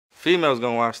Females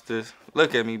gonna watch this.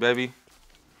 Look at me, baby.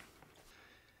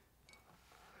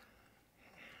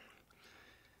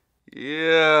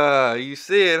 Yeah, you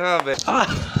see it, huh, baby? Oh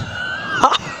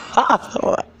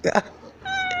my God.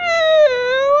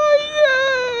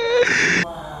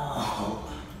 Wow,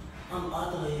 I'm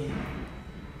ugly.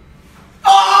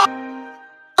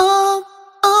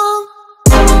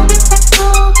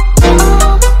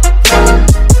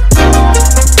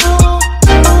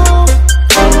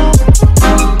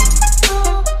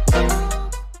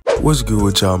 What's good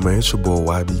with y'all, man? It's your boy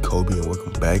Ybkobii, and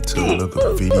welcome back to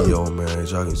another video, man.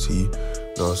 As y'all can see, you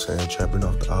know what I'm saying, trapping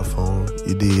off the iPhone.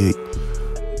 You dig?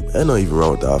 Ain't not even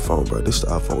wrong with the iPhone, bro. This is the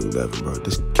iPhone 11, bro.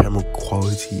 This camera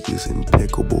quality is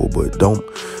impeccable, but I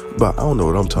don't know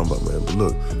what I'm talking about, man. But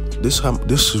look,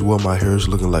 this is what my hair is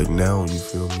looking like now. You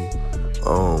feel me?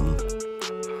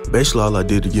 Basically, all I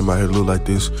did to get my hair to look like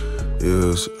this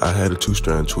is I had a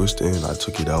 2-strand twist and I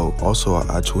took it out. Also,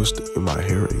 I twisted in my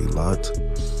hair a lot,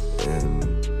 and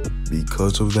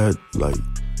because of that, like,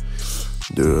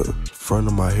 the front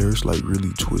of my hair is like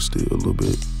really twisted a little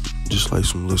bit, just like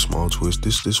some little small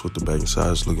twists. This what the back and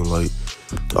side is looking like.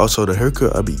 Also, the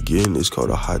haircut I be getting is called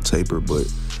a hot taper, but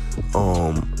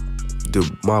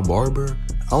my barber,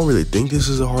 I don't really think this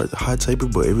is a hot taper,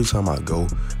 but every time I go,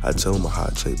 I tell him a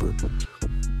hot taper.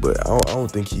 But I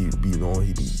don't think he be knowing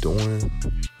he be doing.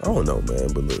 I don't know, man.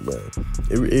 But look, man,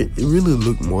 it really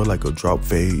looked more like a drop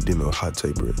fade than a hot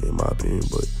taper, in my opinion.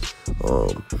 But you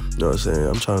know what I'm saying?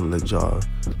 I'm trying to let y'all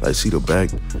like see the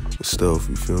back and stuff.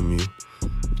 You feel me?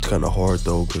 It's kind of hard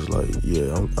though, cause like,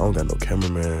 yeah, I don't got no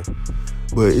cameraman.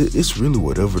 But it's really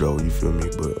whatever though. You feel me?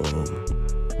 But you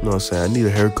know what I'm saying? I need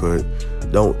a haircut.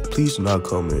 Please do not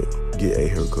come and get a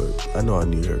haircut. I know I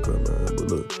need a haircut, man. But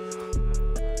look.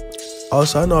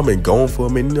 Also, I know I've been going for a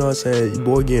minute, you know what I'm saying? Your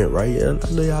boy getting right. I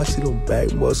know y'all see them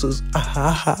back muscles.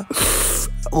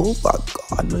 Oh my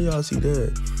God, I know y'all see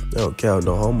that. I don't count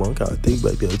no homo. I'm kind of thick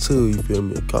back there too, you feel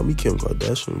me? Call me Kim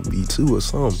Kardashian B2 or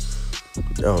something.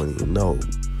 I don't even know.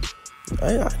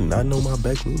 I did not know my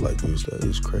back look like this. That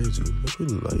is crazy. It's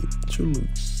really like,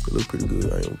 it look pretty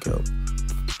good. I ain't gonna count.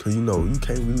 Cause you know, you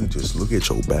can't really just look at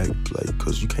your back, like,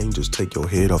 cause you can't just take your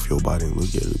head off your body and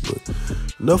look at it. But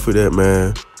enough of that,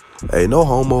 man. Hey, no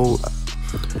homo.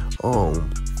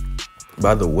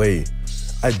 By the way,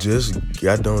 I just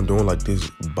got done doing like this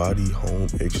body home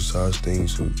exercise thing,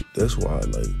 so that's why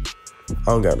like I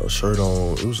don't got no shirt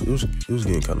on. It was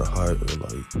getting kind of hot, and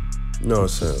like, you know what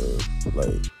I'm saying,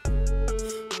 like,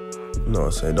 you know what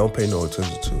I'm saying. Don't pay no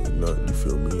attention to nothing. You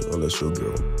feel me? Unless you're a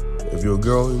girl. If you're a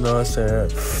girl, you know what I'm saying.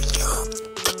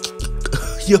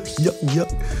 Yo,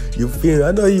 you feel me?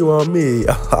 I know you want me.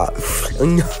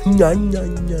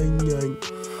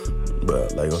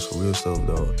 But like on some real stuff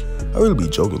though, I really be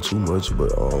joking too much,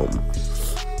 but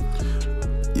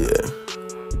yeah.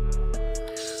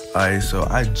 Alright, so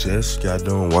I just got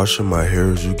done washing my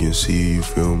hair, as you can see, you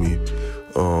feel me?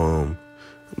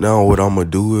 Now what I'm gonna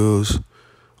do is,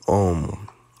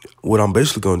 what I'm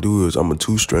basically gonna do is I'm gonna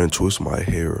 2-strand twist my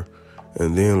hair,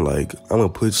 and then like I'm gonna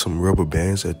put some rubber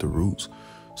bands at the roots,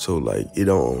 so like it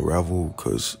don't unravel,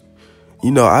 cause you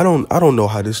know, I don't know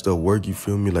how this stuff work, you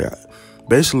feel me? Like,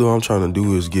 basically what I'm trying to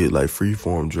do is get like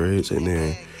freeform dreads and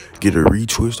then get a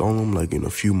retwist on them like in a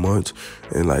few months,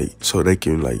 and like so they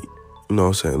can like, you know what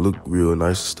I'm saying, look real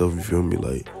nice and stuff, you feel me?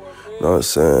 Like, you know what I'm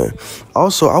saying?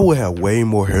 Also, I would have way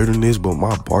more hair than this, but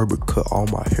my barber cut all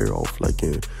my hair off like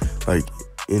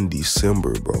in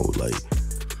December, bro. Like,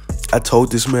 I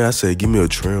told this man, I said, give me a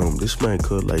trim. This man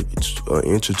cut like an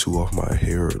inch or two off my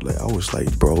hair. Like, I was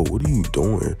like, bro, what are you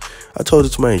doing? I told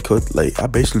this man I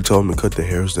basically told him to cut the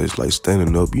hairs that's like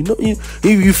standing up. You know,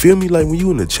 you feel me? Like when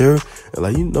you in a chair and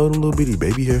like, you know, them little bitty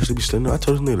baby hairs to be standing up. I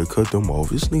told this nigga to cut them off.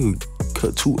 This nigga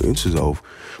cut 2 inches off.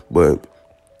 But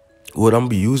what I'm gonna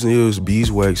be using is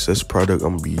beeswax. That's the product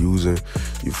I'm gonna be using.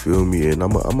 You feel me? And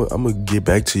I'm gonna get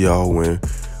back to y'all when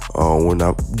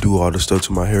I do all the stuff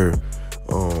to my hair.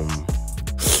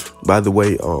 By the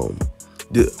way,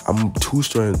 I'm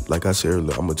 2-strand, like I said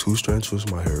earlier, I'm a 2-strand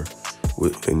twist my hair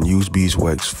and use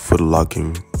beeswax for the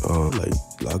locking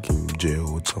gel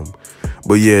or something.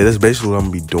 But yeah, that's basically what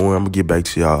I'm gonna be doing. I'm gonna get back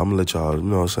to y'all. I'm gonna let y'all, you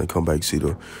know what I'm saying, come back see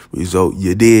the result.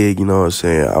 You dig, you know what I'm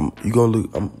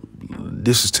saying?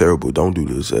 This is terrible. Don't do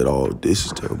this at all. This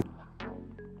is terrible.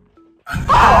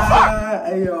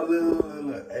 Hey, y'all,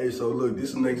 look. Hey, so look, this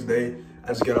is the next day. I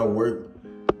just got out of work.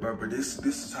 But this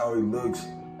is how it looks.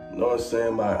 You know what I'm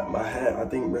saying? My hat, I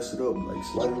think, messed it up like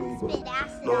slightly, but you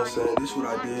know what I'm saying? This is what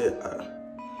I did.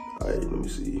 Alright, let me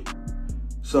see.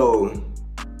 So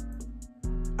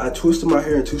I twisted my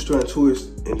hair in 2-strand twist,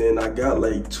 and then I got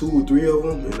like 2 or 3 of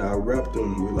them, and I wrapped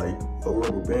them with like a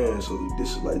rubber band. So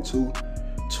this is like two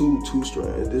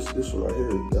strands. This one right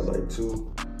here got like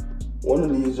two. One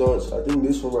of these joints, I think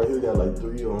this one right here got like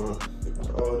 3 on.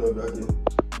 I don't know if I can.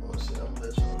 Oh, shit, I'm gonna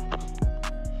let y'all.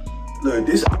 Look,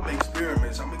 this, I'm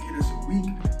experiments. I'm gonna give this a week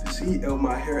to see if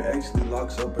my hair actually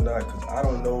locks up or not. Cause I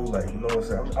don't know, like, you know what I'm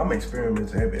saying? I'm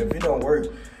experimenting. If it don't work,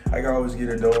 I can always get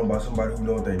it done by somebody who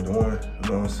know what they're doing. You know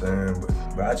what I'm saying?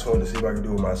 But I just wanted to see if I can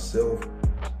do it myself.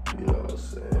 You know what I'm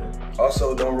saying?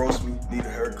 Also, don't roast me. Need a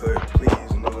haircut,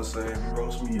 please. You know what I'm saying? If you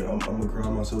roast me, I'm gonna cry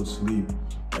myself to sleep.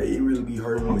 Like, it really be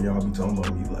hurting when y'all be talking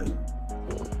about me. Like,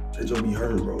 it just be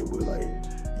hurting, bro. But like,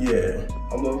 yeah,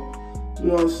 you know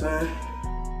what I'm saying?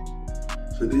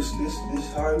 So this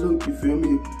is how I look. You feel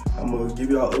me? I'm gonna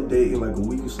give y'all an update in like a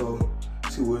week or so.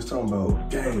 See what it's talking about.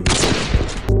 Gang.